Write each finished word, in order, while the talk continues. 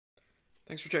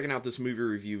Thanks for checking out this movie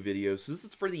review video. So this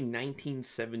is for the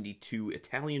 1972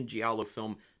 Italian giallo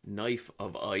film Knife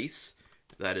of Ice.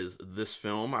 That is this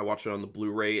film. I watched it on the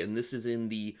Blu-ray, and this is in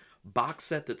the box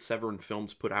set that Severin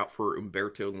Films put out for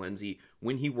Umberto Lenzi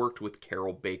when he worked with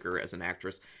Carol Baker as an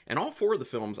actress. And all four of the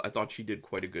films, I thought she did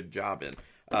quite a good job in.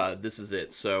 This is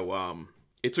it. So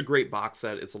it's a great box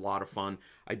set. It's a lot of fun.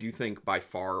 I do think by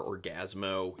far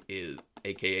Orgasmo is,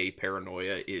 aka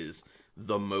Paranoia, is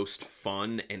the most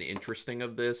fun and interesting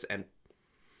of this, and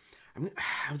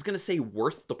I was gonna say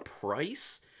worth the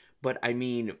price, but I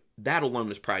mean that alone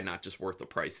is probably not just worth the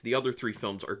price. The other three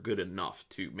films are good enough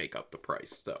to make up the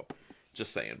price, so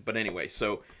just saying. But anyway,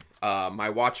 so my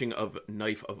watching of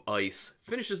Knife of Ice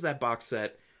finishes that box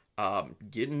set.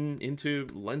 Getting into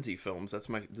Lenzi films. This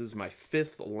is my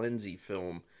fifth Lenzi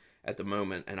film at the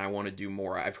moment, and I want to do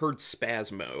more. I've heard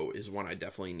Spasmo is one I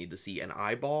definitely need to see, and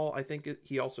Eyeball I think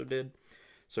he also did.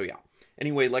 So yeah.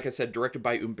 Anyway, like I said, directed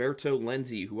by Umberto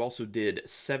Lenzi, who also did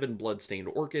Seven Bloodstained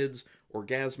Orchids,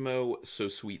 Orgasmo, So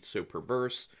Sweet, So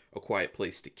Perverse, A Quiet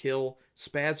Place to Kill,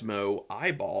 Spasmo,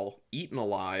 Eyeball, Eaten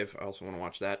Alive, I also want to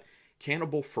watch that,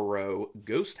 Cannibal Ferox,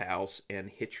 Ghost House, and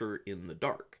Hitcher in the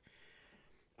Dark.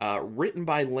 Written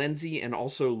by Lenzi and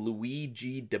also Luis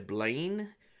G. Blain,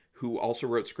 who also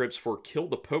wrote scripts for Kill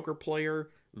the Poker Player,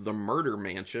 The Murder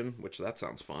Mansion, which that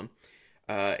sounds fun,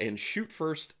 and Shoot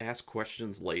First, Ask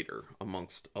Questions Later,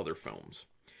 amongst other films.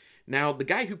 Now, the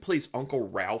guy who plays Uncle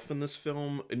Ralph in this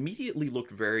film immediately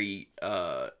looked very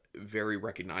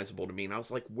recognizable to me, and I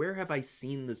was like, where have I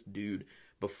seen this dude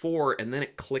before? And then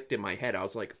it clicked in my head. I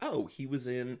was like, oh, he was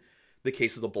in The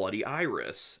Case of the Bloody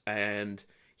Iris, and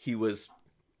he was...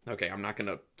 Okay, I'm not going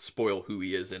to spoil who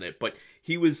he is in it, but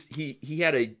he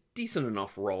had a decent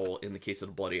enough role in The Case of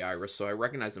the Bloody Iris, so I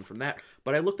recognize him from that.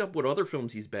 But I looked up what other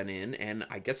films he's been in, and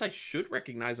I guess I should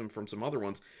recognize him from some other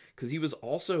ones, because he was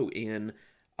also in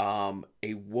A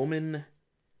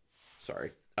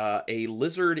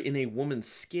Lizard in a Woman's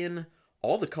Skin,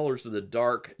 All the Colors of the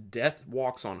Dark, Death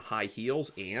Walks on High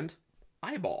Heels, and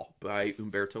Eyeball by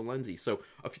Umberto Lenzi. So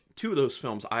two of those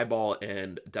films, Eyeball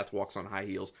and Death Walks on High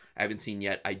Heels, I haven't seen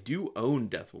yet. I do own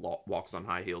Death Walks on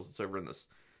High Heels. It's over in this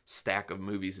stack of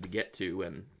movies to get to,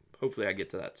 and hopefully I get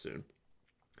to that soon.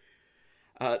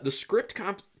 The script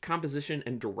composition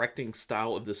and directing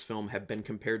style of this film have been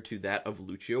compared to that of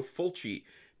Lucio Fulci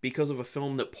because of a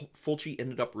film that Fulci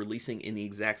ended up releasing in the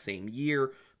exact same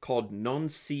year called Non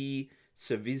si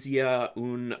s'avvia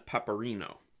un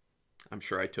paperino. I'm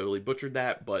sure I totally butchered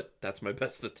that, but that's my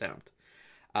best attempt.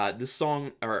 This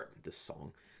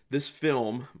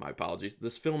film, my apologies,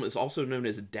 this film is also known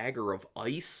as Dagger of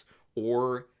Ice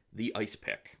or The Ice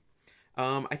Pick.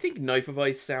 I think Knife of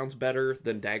Ice sounds better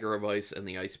than Dagger of Ice and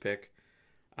The Ice Pick.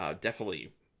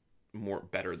 Definitely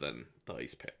better than The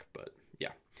Ice Pick, but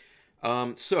yeah.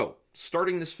 So,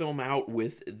 starting this film out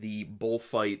with the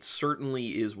bullfight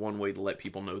certainly is one way to let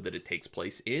people know that it takes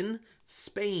place in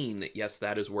Spain. Yes,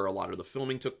 that is where a lot of the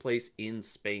filming took place, in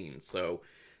Spain. So,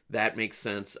 that makes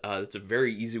sense. It's a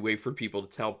very easy way for people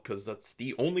to tell, because that's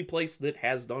the only place that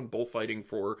has done bullfighting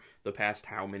for the past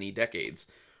how many decades.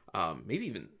 Maybe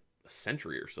even a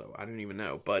century or so. I don't even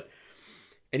know. But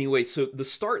anyway, so the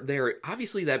start there,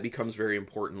 obviously that becomes very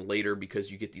important later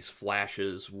because you get these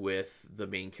flashes with the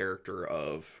main character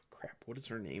of... Crap, what is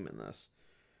her name in this?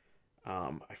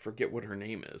 I forget what her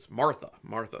name is. Martha,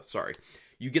 sorry.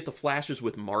 You get the flashes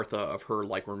with Martha of her,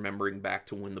 like, remembering back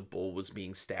to when the bull was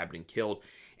being stabbed and killed.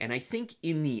 And I think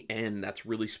in the end, that's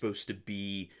really supposed to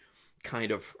be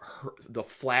kind of the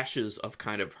flashes of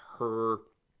kind of her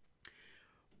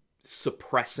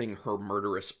suppressing her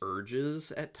murderous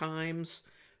urges at times,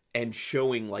 and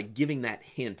showing, like, giving that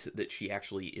hint that she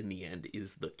actually, in the end,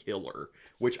 is the killer,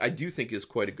 which I do think is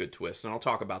quite a good twist, and I'll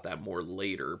talk about that more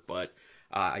later, but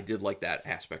I did like that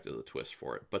aspect of the twist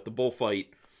for it. But the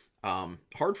bullfight,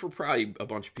 hard for probably a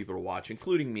bunch of people to watch,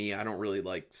 including me. I don't really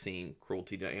like seeing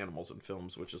cruelty to animals in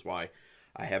films, which is why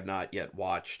I have not yet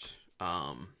watched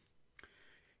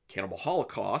Cannibal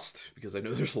Holocaust, because I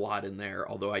know there's a lot in there,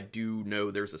 although I do know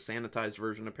there's a sanitized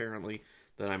version, apparently,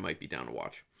 that I might be down to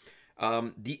watch.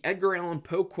 The Edgar Allan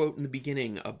Poe quote in the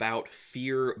beginning about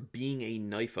fear being a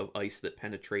knife of ice that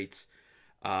penetrates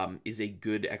is a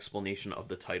good explanation of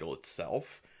the title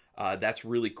itself. That's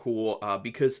really cool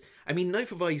because, I mean,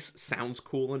 Knife of Ice sounds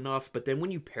cool enough, but then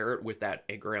when you pair it with that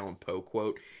Edgar Allan Poe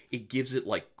quote, it gives it,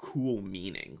 like, cool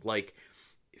meaning. Like,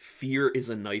 fear is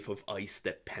a knife of ice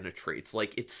that penetrates.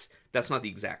 Like, that's not the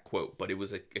exact quote, but it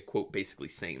was a quote basically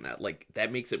saying that. Like,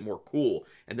 that makes it more cool,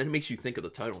 and then it makes you think of the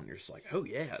title, and you're just like, oh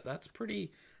yeah, that's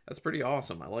pretty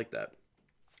awesome. I like that.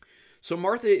 So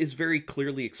Martha is very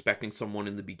clearly expecting someone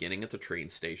in the beginning at the train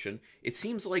station. It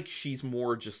seems like she's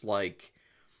more just like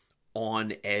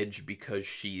on edge because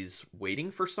she's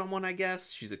waiting for someone, I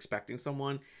guess. She's expecting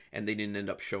someone, and they didn't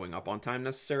end up showing up on time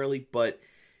necessarily. But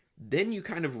then you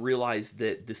kind of realize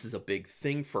that this is a big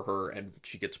thing for her, and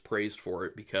she gets praised for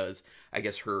it because I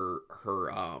guess her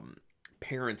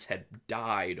parents had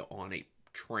died on a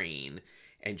train,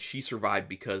 and she survived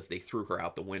because they threw her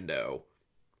out the window,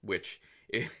 which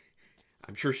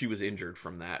I'm sure she was injured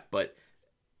from that, but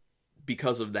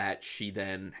because of that, she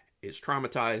then is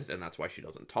traumatized, and that's why she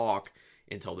doesn't talk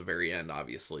until the very end,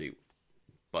 obviously.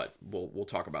 But we'll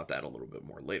talk about that a little bit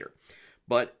more later.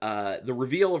 But the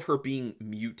reveal of her being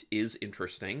mute is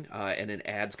interesting, and it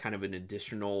adds kind of an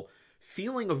additional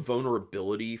feeling of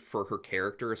vulnerability for her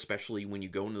character, especially when you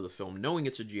go into the film knowing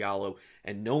it's a giallo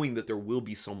and knowing that there will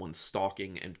be someone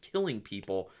stalking and killing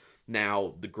people.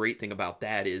 Now, the great thing about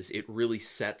that is it really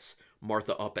sets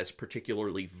Martha up as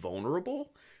particularly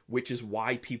vulnerable, which is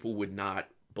why people would not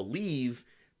believe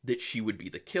that she would be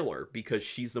the killer, because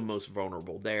she's the most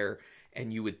vulnerable there.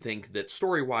 And you would think that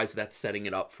story-wise, that's setting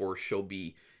it up for she'll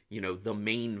be, you know, the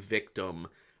main victim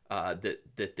that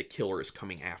the killer is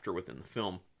coming after within the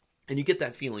film. And you get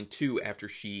that feeling, too, after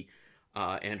she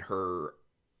and her,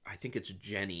 I think it's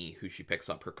Jenny, who she picks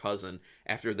up, her cousin,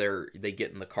 after they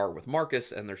get in the car with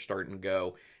Marcus, and they're starting to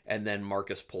go, and then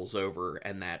Marcus pulls over,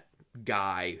 and that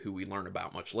guy, who we learn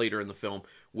about much later in the film,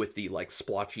 with the, like,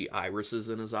 splotchy irises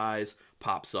in his eyes,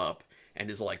 pops up, and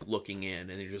is, like, looking in,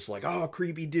 and you're just like, oh,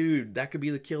 creepy dude, that could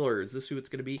be the killer, is this who it's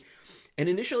going to be? And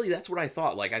initially, that's what I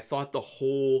thought. Like, I thought the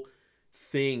whole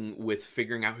thing with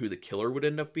figuring out who the killer would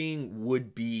end up being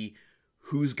would be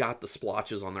who's got the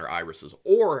splotches on their irises.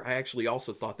 Or I actually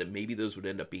also thought that maybe those would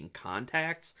end up being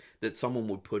contacts that someone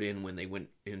would put in when they went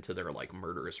into their, like,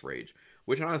 murderous rage.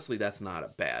 Which, honestly, that's not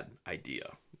a bad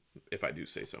idea, if I do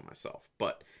say so myself.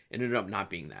 But it ended up not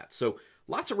being that. So,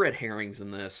 lots of red herrings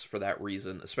in this for that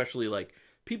reason, especially, like,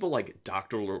 people like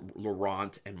Dr.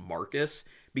 Laurent and Marcus,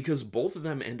 because both of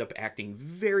them end up acting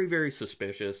very, very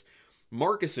suspicious.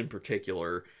 Marcus, in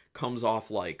particular, comes off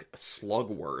like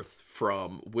Slugworth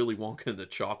from Willy Wonka and the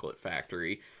Chocolate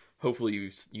Factory.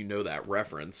 Hopefully you know that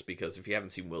reference, because if you haven't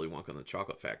seen Willy Wonka and the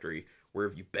Chocolate Factory, where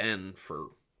have you been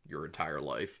for your entire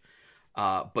life?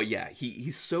 But yeah,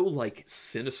 he's so, like,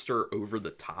 sinister, over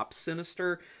the top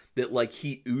sinister, that, like,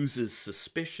 he oozes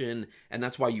suspicion, and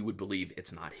that's why you would believe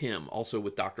it's not him. Also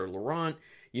with Dr. Laurent,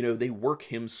 you know, they work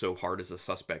him so hard as a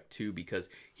suspect too, because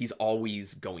he's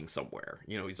always going somewhere.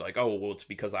 You know, he's like, oh, well, it's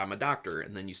because I'm a doctor.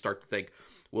 And then you start to think,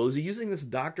 well, is he using this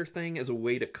doctor thing as a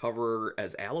way to cover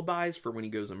as alibis for when he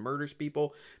goes and murders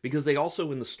people? Because they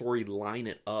also in the story line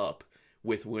it up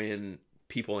with when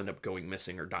people end up going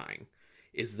missing or dying,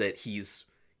 is that he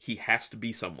has to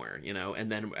be somewhere, you know? And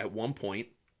then at one point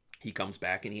he comes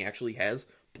back and he actually has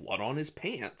blood on his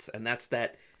pants, and that's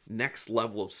that next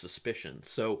level of suspicion.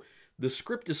 So the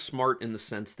script is smart in the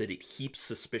sense that it keeps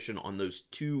suspicion on those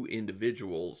two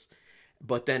individuals,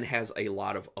 but then has a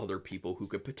lot of other people who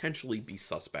could potentially be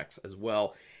suspects as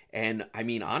well. And I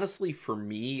mean, honestly, for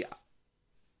me,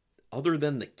 other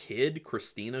than the kid,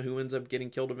 Christina, who ends up getting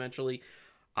killed eventually,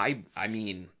 I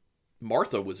mean,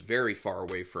 Martha was very far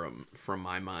away from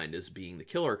my mind as being the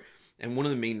killer. And one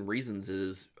of the main reasons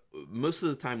is, most of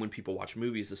the time when people watch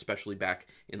movies, especially back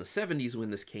in the 70s when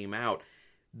this came out,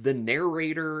 the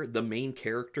narrator, the main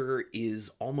character,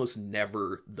 is almost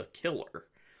never the killer.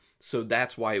 So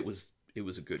that's why it was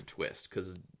a good twist, because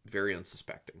it's very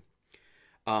unsuspecting.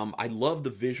 I love the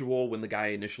visual when the guy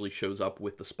initially shows up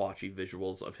with the splotchy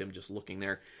visuals of him just looking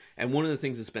there. And one of the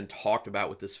things that's been talked about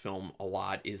with this film a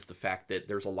lot is the fact that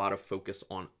there's a lot of focus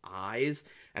on eyes.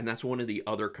 And that's one of the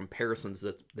other comparisons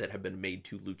that have been made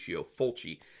to Lucio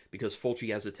Fulci, because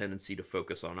Fulci has a tendency to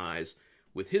focus on eyes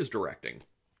with his directing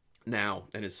now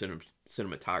and his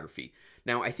cinematography.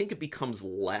 Now, I think it becomes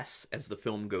less as the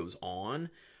film goes on,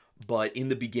 but in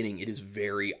the beginning, it is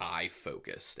very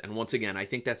eye-focused. And once again, I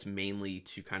think that's mainly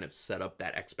to kind of set up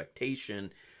that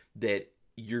expectation that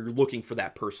you're looking for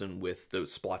that person with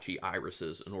those splotchy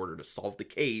irises in order to solve the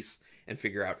case and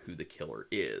figure out who the killer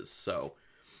is. So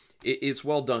it's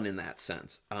well done in that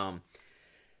sense.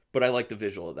 But I like the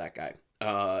visual of that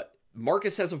guy.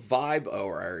 Marcus has a vibe. Oh,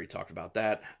 I already talked about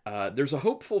that. There's a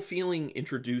hopeful feeling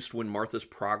introduced when Martha's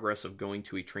progress of going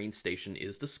to a train station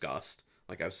is discussed.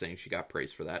 Like I was saying, she got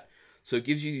praised for that. So it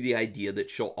gives you the idea that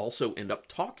she'll also end up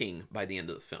talking by the end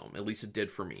of the film. At least it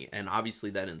did for me. And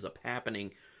obviously that ends up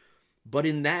happening. But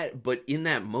in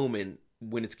that moment,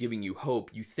 when it's giving you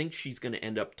hope, you think she's going to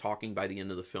end up talking by the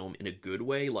end of the film in a good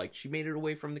way. Like, she made it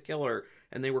away from the killer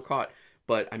and they were caught.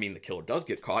 But, I mean, the killer does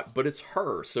get caught, but it's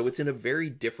her. So it's in a very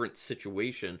different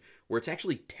situation where it's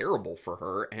actually terrible for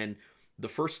her. And the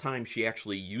first time she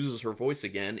actually uses her voice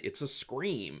again, it's a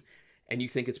scream. And you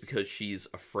think it's because she's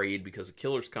afraid because the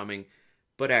killer's coming.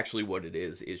 But actually what it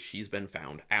is she's been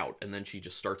found out. And then she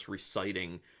just starts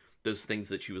reciting those things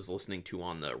that she was listening to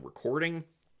on the recording,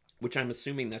 which I'm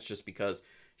assuming that's just because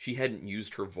she hadn't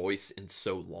used her voice in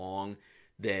so long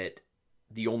that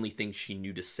the only things she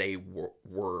knew to say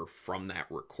were from that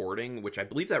recording, which I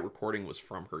believe that recording was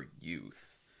from her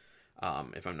youth,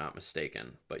 if I'm not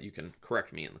mistaken. But you can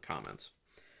correct me in the comments.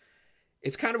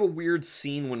 It's kind of a weird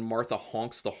scene when Martha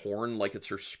honks the horn like it's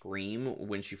her scream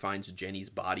when she finds Jenny's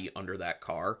body under that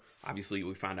car. Obviously,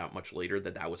 we find out much later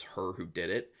that that was her who did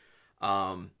it.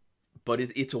 But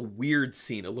it's a weird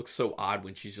scene. It looks so odd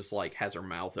when she's just like has her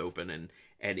mouth open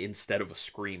and instead of a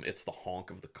scream, it's the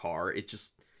honk of the car.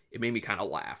 It made me kind of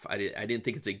laugh. I didn't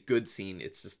think it's a good scene.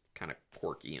 It's just kind of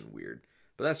quirky and weird.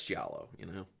 But that's giallo, you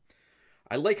know?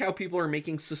 I like how people are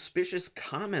making suspicious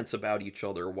comments about each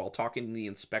other while talking to the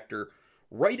inspector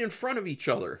right in front of each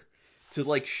other to,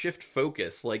 like, shift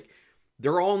focus. Like,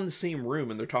 they're all in the same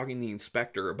room and they're talking to the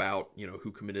inspector about, you know,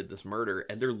 who committed this murder.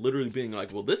 And they're literally being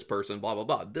like, well, this person, blah, blah,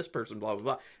 blah. This person, blah, blah,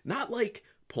 blah. Not, like,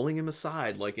 pulling him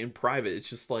aside, like, in private. It's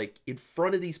just, like, in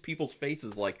front of these people's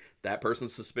faces, like, that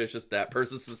person's suspicious, that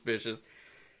person's suspicious.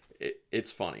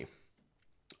 It's funny.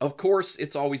 Of course,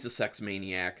 it's always a sex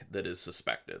maniac that is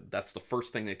suspected. That's the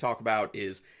first thing they talk about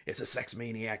is, it's a sex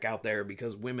maniac out there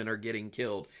because women are getting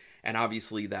killed. And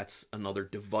obviously, that's another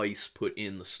device put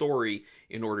in the story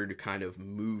in order to kind of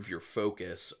move your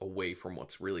focus away from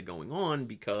what's really going on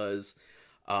because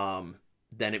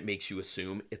then it makes you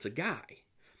assume it's a guy.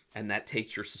 And that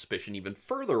takes your suspicion even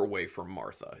further away from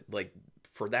Martha. Like,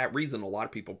 for that reason, a lot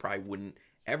of people probably wouldn't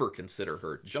ever consider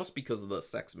her just because of the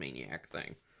sex maniac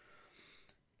thing.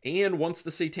 And once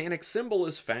the satanic symbol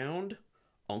is found,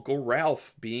 Uncle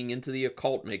Ralph being into the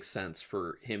occult makes sense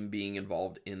for him being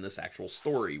involved in this actual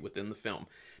story within the film.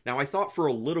 Now, I thought for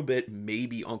a little bit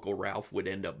maybe Uncle Ralph would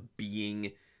end up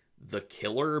being the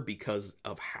killer because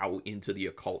of how into the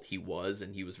occult he was,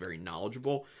 and he was very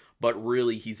knowledgeable. But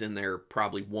really, he's in there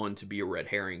probably, one, to be a red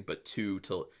herring, but two,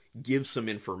 to give some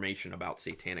information about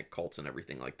satanic cults and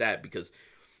everything like that. Because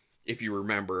if you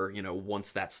remember, you know,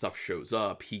 once that stuff shows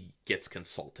up, he gets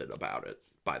consulted about it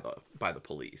by the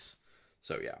police.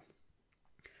 So, yeah.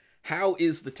 How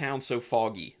is the town so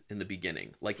foggy in the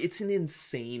beginning? Like, it's an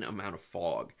insane amount of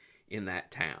fog in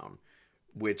that town,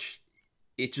 which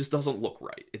it just doesn't look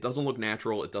right. It doesn't look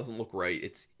natural. It doesn't look right.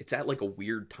 It's at, like, a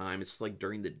weird time. It's just, like,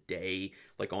 during the day,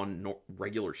 like, on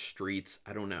regular streets.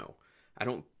 I don't know. I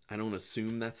don't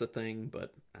assume that's a thing,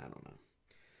 but I don't know.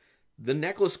 The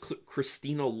necklace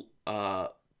Christina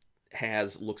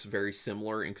looks very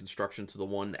similar in construction to the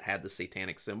one that had the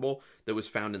satanic symbol that was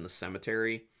found in the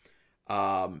cemetery.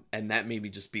 And that made me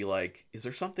just be like, is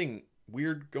there something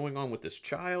weird going on with this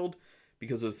child?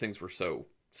 Because those things were so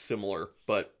similar,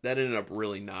 but that ended up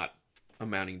really not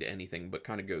amounting to anything, but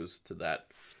kind of goes to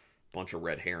that bunch of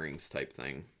red herrings type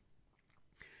thing.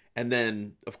 And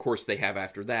then, of course, they have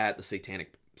after that, the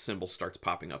satanic symbol starts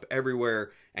popping up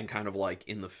everywhere, and kind of like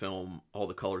in the film, All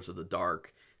the Colors of the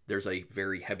Dark, there's a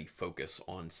very heavy focus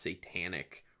on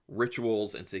satanic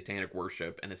rituals and satanic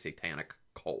worship and a satanic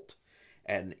cult.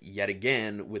 And yet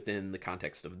again, within the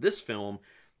context of this film,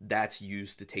 that's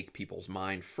used to take people's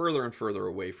mind further and further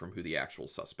away from who the actual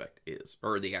suspect is,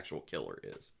 or the actual killer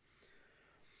is.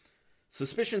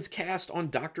 Suspicions cast on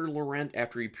Dr. Laurent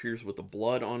after he appears with the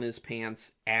blood on his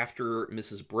pants after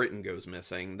Mrs. Britton goes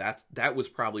missing. That was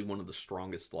probably one of the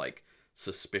strongest, like,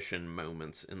 suspicion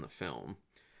moments in the film.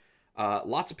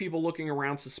 Lots of people looking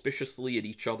around suspiciously at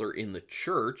each other in the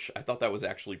church. I thought that was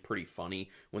actually pretty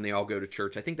funny when they all go to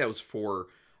church. I think that was for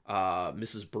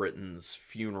Mrs. Britton's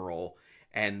funeral,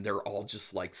 and they're all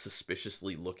just, like,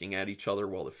 suspiciously looking at each other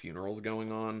while the funeral's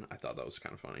going on. I thought that was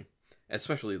kind of funny,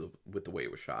 especially with the way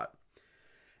it was shot.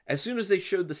 As soon as they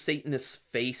showed the Satanist's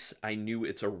face, I knew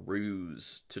it's a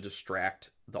ruse to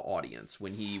distract the audience.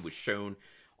 When he was shown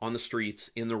on the streets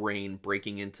in the rain,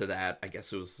 breaking into that, I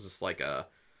guess it was just like a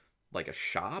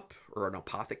shop or an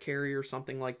apothecary or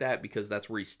something like that, because that's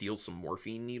where he steals some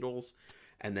morphine needles.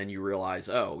 And then you realize,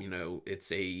 oh, you know,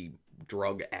 it's a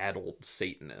drug-addled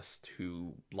Satanist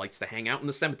who likes to hang out in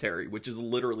the cemetery, which is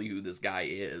literally who this guy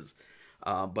is.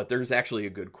 But there's actually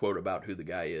a good quote about who the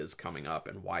guy is coming up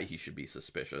and why he should be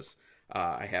suspicious.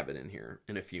 I have it in here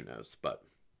in a few notes, but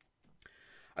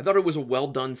I thought it was a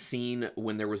well-done scene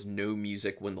when there was no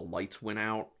music when the lights went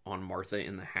out on Martha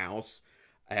in the house.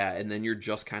 And then you're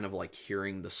just kind of like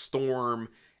hearing the storm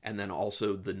and then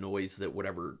also the noise that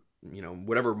whatever you know,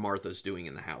 whatever Martha's doing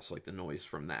in the house, like the noise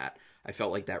from that. I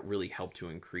felt like that really helped to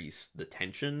increase the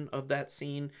tension of that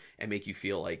scene and make you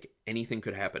feel like anything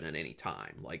could happen at any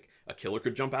time. Like a killer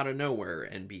could jump out of nowhere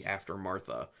and be after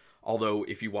Martha. Although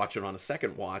if you watch it on a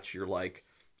second watch, you're like,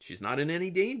 she's not in any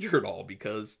danger at all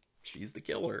because she's the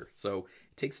killer. So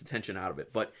it takes the tension out of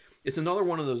it. But it's another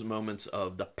one of those moments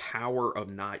of the power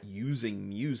of not using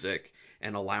music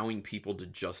and allowing people to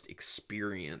just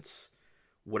experience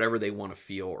whatever they want to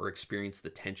feel or experience the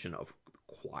tension of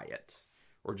quiet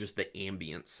or just the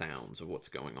ambient sounds of what's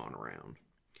going on around.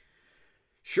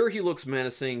 Sure, he looks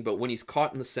menacing, but when he's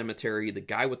caught in the cemetery, the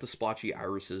guy with the splotchy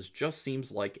irises just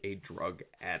seems like a drug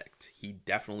addict. He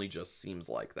definitely just seems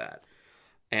like that.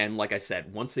 And like I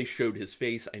said, once they showed his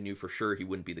face, I knew for sure he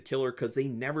wouldn't be the killer because they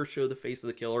never show the face of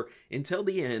the killer until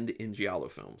the end in giallo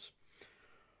films.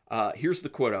 Here's the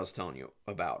quote I was telling you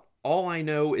about. All I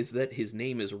know is that his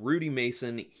name is Rudy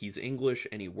Mason, he's English,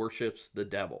 and he worships the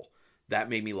devil. That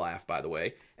made me laugh, by the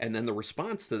way. And then the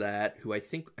response to that, who I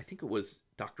think it was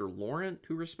Dr. Laurent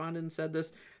who responded and said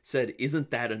this, said, "Isn't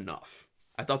that enough?"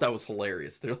 I thought that was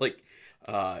hilarious. They're like,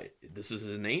 this is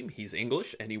his name, he's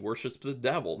English, and he worships the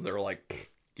devil. And they're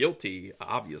like, guilty,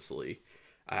 obviously.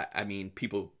 I mean,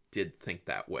 people did think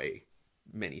that way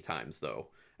many times, though.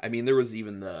 I mean, there was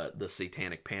even the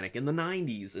satanic panic in the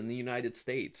 90s in the United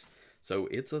States. So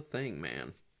it's a thing,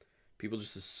 man. People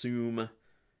just assume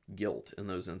guilt in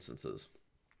those instances.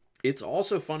 It's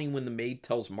also funny when the maid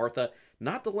tells Martha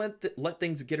not to let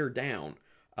things get her down,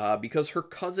 because her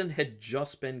cousin had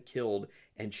just been killed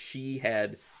and she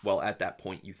had, well, at that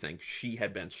point you think she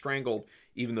had been strangled,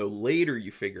 even though later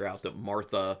you figure out that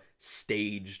Martha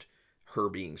staged her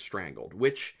being strangled,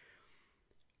 which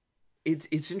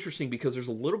it's interesting because there's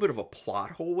a little bit of a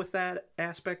plot hole with that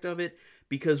aspect of it,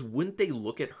 because wouldn't they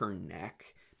look at her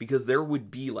neck? Because there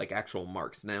would be like actual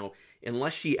marks. Now,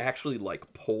 unless she actually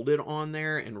like pulled it on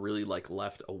there and really like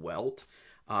left a welt,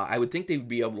 I would think they would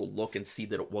be able to look and see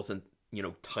that it wasn't, you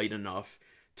know, tight enough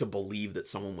to believe that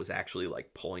someone was actually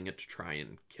like pulling it to try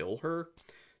and kill her.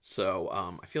 So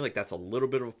I feel like that's a little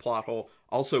bit of a plot hole.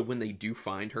 Also, when they do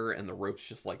find her and the rope's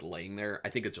just like laying there, I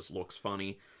think it just looks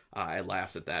funny. I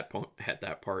laughed at that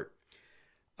part.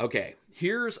 Okay,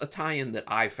 here's a tie-in that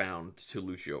I found to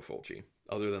Lucio Fulci,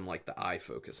 other than like the eye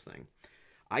focus thing.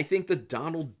 I think the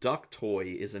Donald Duck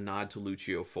toy is a nod to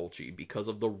Lucio Fulci because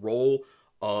of the role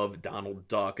of Donald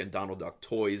Duck and Donald Duck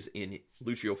toys in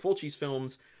Lucio Fulci's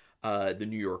films, The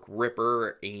New York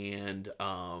Ripper and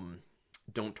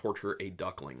Don't Torture a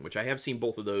Duckling, which I have seen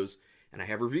both of those, and I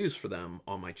have reviews for them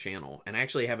on my channel. And I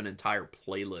actually have an entire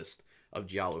playlist of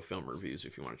giallo film reviews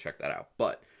if you want to check that out.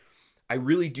 But I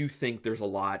really do think there's a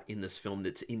lot in this film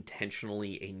that's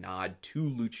intentionally a nod to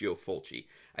Lucio Fulci.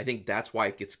 I think that's why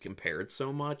it gets compared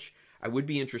so much. I would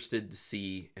be interested to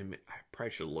see, and I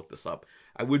probably should have looked this up,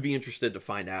 I would be interested to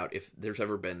find out if there's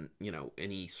ever been, you know,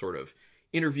 any sort of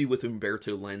interview with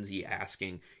Umberto Lenzi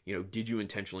asking, you know, did you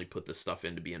intentionally put this stuff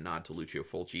in to be a nod to Lucio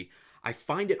Fulci? I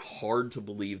find it hard to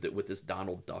believe that with this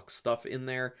Donald Duck stuff in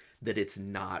there, that it's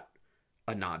not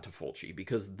a nod to Fulci,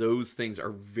 because those things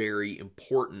are very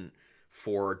important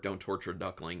for Don't Torture a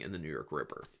Duckling and The New York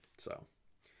Ripper. So,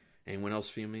 anyone else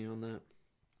feel me on that?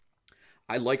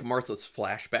 I like Martha's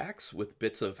flashbacks with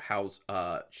bits of how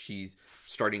she's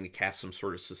starting to cast some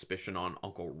sort of suspicion on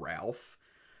Uncle Ralph.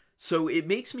 So it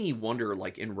makes me wonder,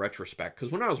 like, in retrospect,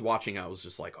 because when I was watching, I was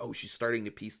just like, oh, she's starting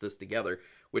to piece this together,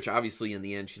 which obviously in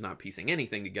the end she's not piecing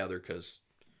anything together because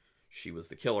she was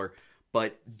the killer.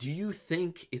 But do you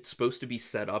think it's supposed to be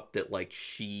set up that, like,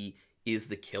 she is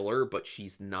the killer, but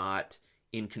she's not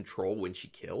in control when she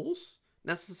kills,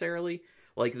 necessarily?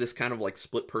 Like, this kind of, like,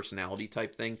 split personality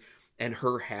type thing. And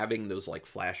her having those, like,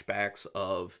 flashbacks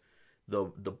of the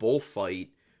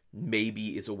bullfight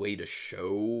maybe is a way to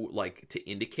show, like, to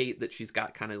indicate that she's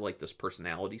got kind of, like, this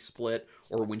personality split.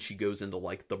 Or when she goes into,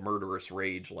 like, the murderous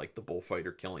rage, like the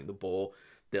bullfighter killing the bull,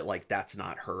 that, like, that's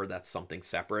not her, that's something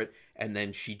separate. And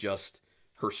then she just,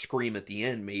 her scream at the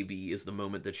end maybe is the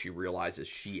moment that she realizes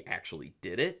she actually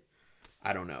did it.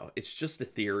 I don't know. It's just a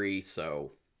theory,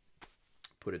 so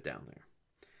put it down there.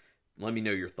 Let me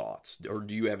know your thoughts. Or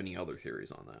do you have any other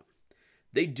theories on that?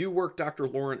 They do work Dr.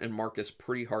 Laurent and Marcus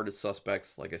pretty hard as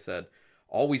suspects, like I said.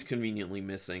 Always conveniently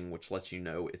missing, which lets you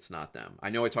know it's not them.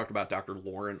 I know I talked about Dr.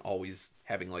 Laurent always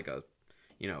having, like, a,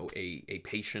 you know, a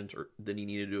patient or that he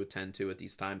needed to attend to at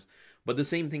these times. But the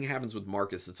same thing happens with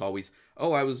Marcus. It's always,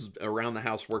 oh, I was around the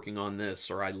house working on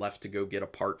this, or I left to go get a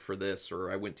part for this,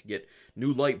 or I went to get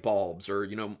new light bulbs, or,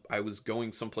 you know, I was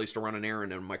going someplace to run an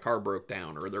errand and my car broke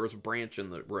down, or there was a branch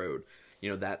in the road, you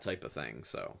know, that type of thing.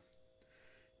 So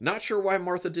Not sure why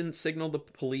Martha didn't signal the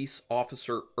police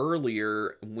officer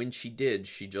earlier. When she did,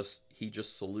 he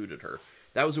just saluted her.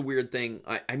 That was a weird thing.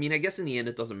 I mean, I guess in the end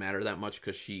it doesn't matter that much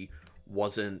because she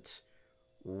didn't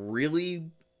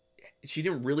really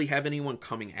have anyone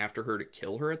coming after her to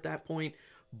kill her at that point.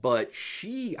 But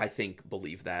she, I think,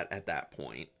 believed that at that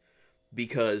point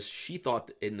because she thought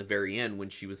that in the very end when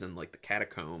she was in like the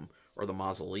catacomb or the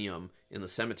mausoleum in the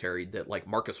cemetery that like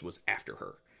Marcus was after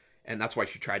her. And that's why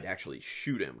she tried to actually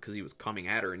shoot him because he was coming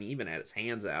at her and he even had his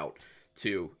hands out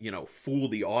to, you know, fool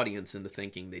the audience into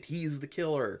thinking that he's the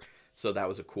killer. So that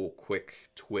was a cool, quick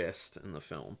twist in the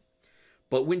film.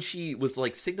 But when she was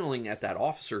like signaling at that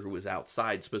officer who was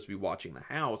outside supposed to be watching the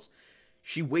house,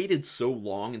 she waited so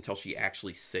long until she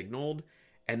actually signaled.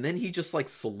 And then he just like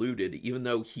saluted, even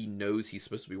though he knows he's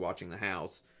supposed to be watching the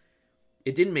house.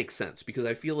 It didn't make sense because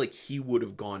I feel like he would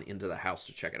have gone into the house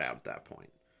to check it out at that point.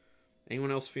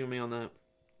 Anyone else feel me on that?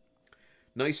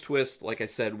 Nice twist, like I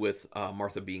said, with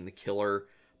Martha being the killer.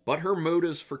 But her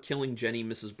motives for killing Jenny,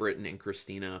 Mrs. Britton, and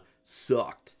Christina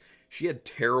sucked. She had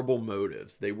terrible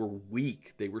motives. They were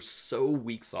weak. They were so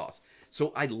weak sauce.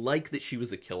 So I like that she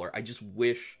was a killer. I just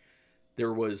wish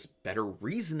there was better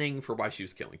reasoning for why she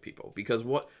was killing people. Because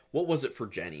what was it for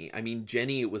Jenny? I mean,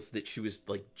 Jenny, it was that she was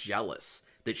like jealous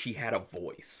that she had a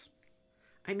voice.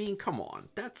 I mean, come on.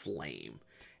 That's lame.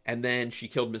 And then she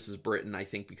killed Mrs. Britton, I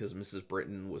think, because Mrs.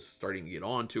 Britton was starting to get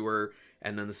on to her.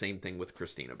 And then the same thing with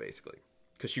Christina, basically.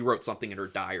 Because she wrote something in her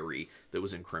diary that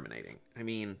was incriminating. I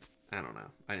mean, I don't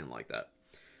know. I didn't like that.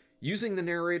 Using the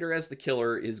narrator as the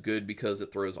killer is good because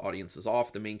it throws audiences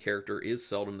off. The main character is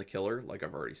seldom the killer, like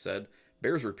I've already said.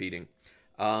 Bears repeating.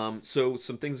 So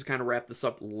some things to kind of wrap this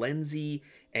up. Lenzi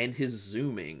and his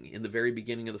zooming in the very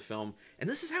beginning of the film. And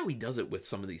this is how he does it with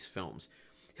some of these films.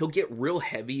 He'll get real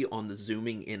heavy on the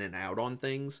zooming in and out on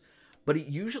things, but it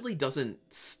usually doesn't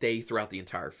stay throughout the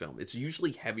entire film. It's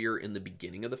usually heavier in the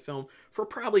beginning of the film for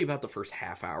probably about the first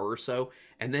half hour or so,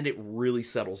 and then it really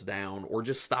settles down or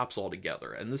just stops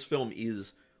altogether. And this film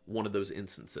is one of those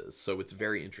instances, so it's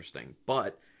very interesting.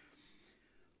 But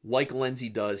like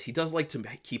Lenzi does, he does like to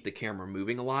keep the camera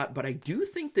moving a lot, but I do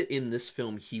think that in this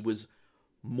film he was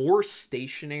more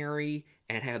stationary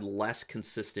and had less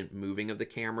consistent moving of the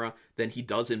camera than he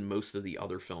does in most of the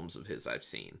other films of his I've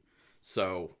seen.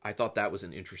 So I thought that was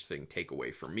an interesting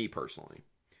takeaway for me personally.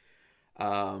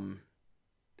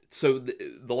 So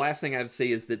the last thing I would say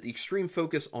is that the extreme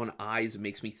focus on eyes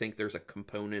makes me think there's a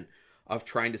component of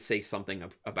trying to say something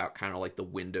about kind of like the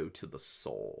window to the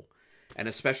soul. And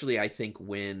especially I think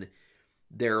when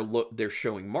they're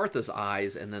showing Martha's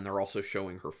eyes and then they're also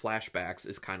showing her flashbacks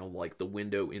is kind of like the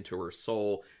window into her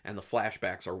soul, and the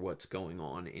flashbacks are what's going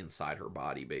on inside her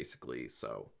body basically.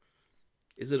 So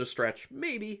is it a stretch?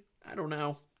 Maybe. I don't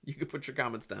know. You can put your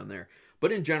comments down there.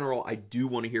 But in general, I do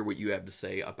want to hear what you have to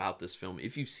say about this film.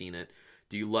 If you've seen it,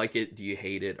 do you like it? Do you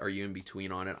hate it? Are you in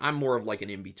between on it? I'm more of like an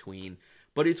in between,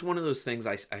 but it's one of those things.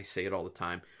 I say it all the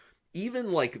time.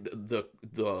 Even like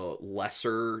the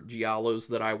lesser giallos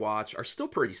that I watch are still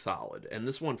pretty solid, and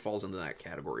this one falls into that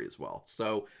category as well.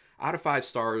 So out of 5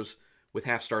 stars with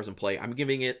half stars in play, I'm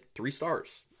giving it 3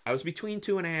 stars. I was between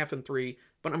 2.5 and 3,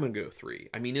 but I'm gonna go 3.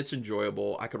 I mean, it's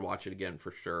enjoyable. I could watch it again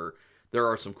for sure. There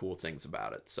are some cool things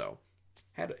about it, so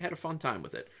had a fun time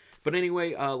with it. But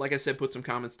anyway, like I said, put some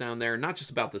comments down there, not just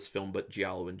about this film, but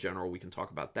giallo in general. We can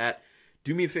talk about that.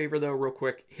 Do me a favor, though, real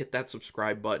quick. Hit that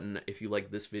subscribe button if you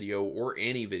like this video or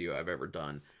any video I've ever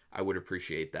done. I would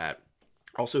appreciate that.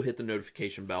 Also, hit the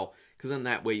notification bell, because then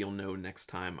that way you'll know next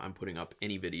time I'm putting up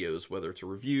any videos, whether it's a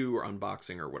review or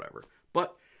unboxing or whatever.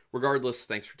 But regardless,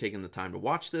 thanks for taking the time to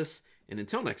watch this, and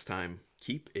until next time,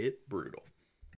 keep it brutal.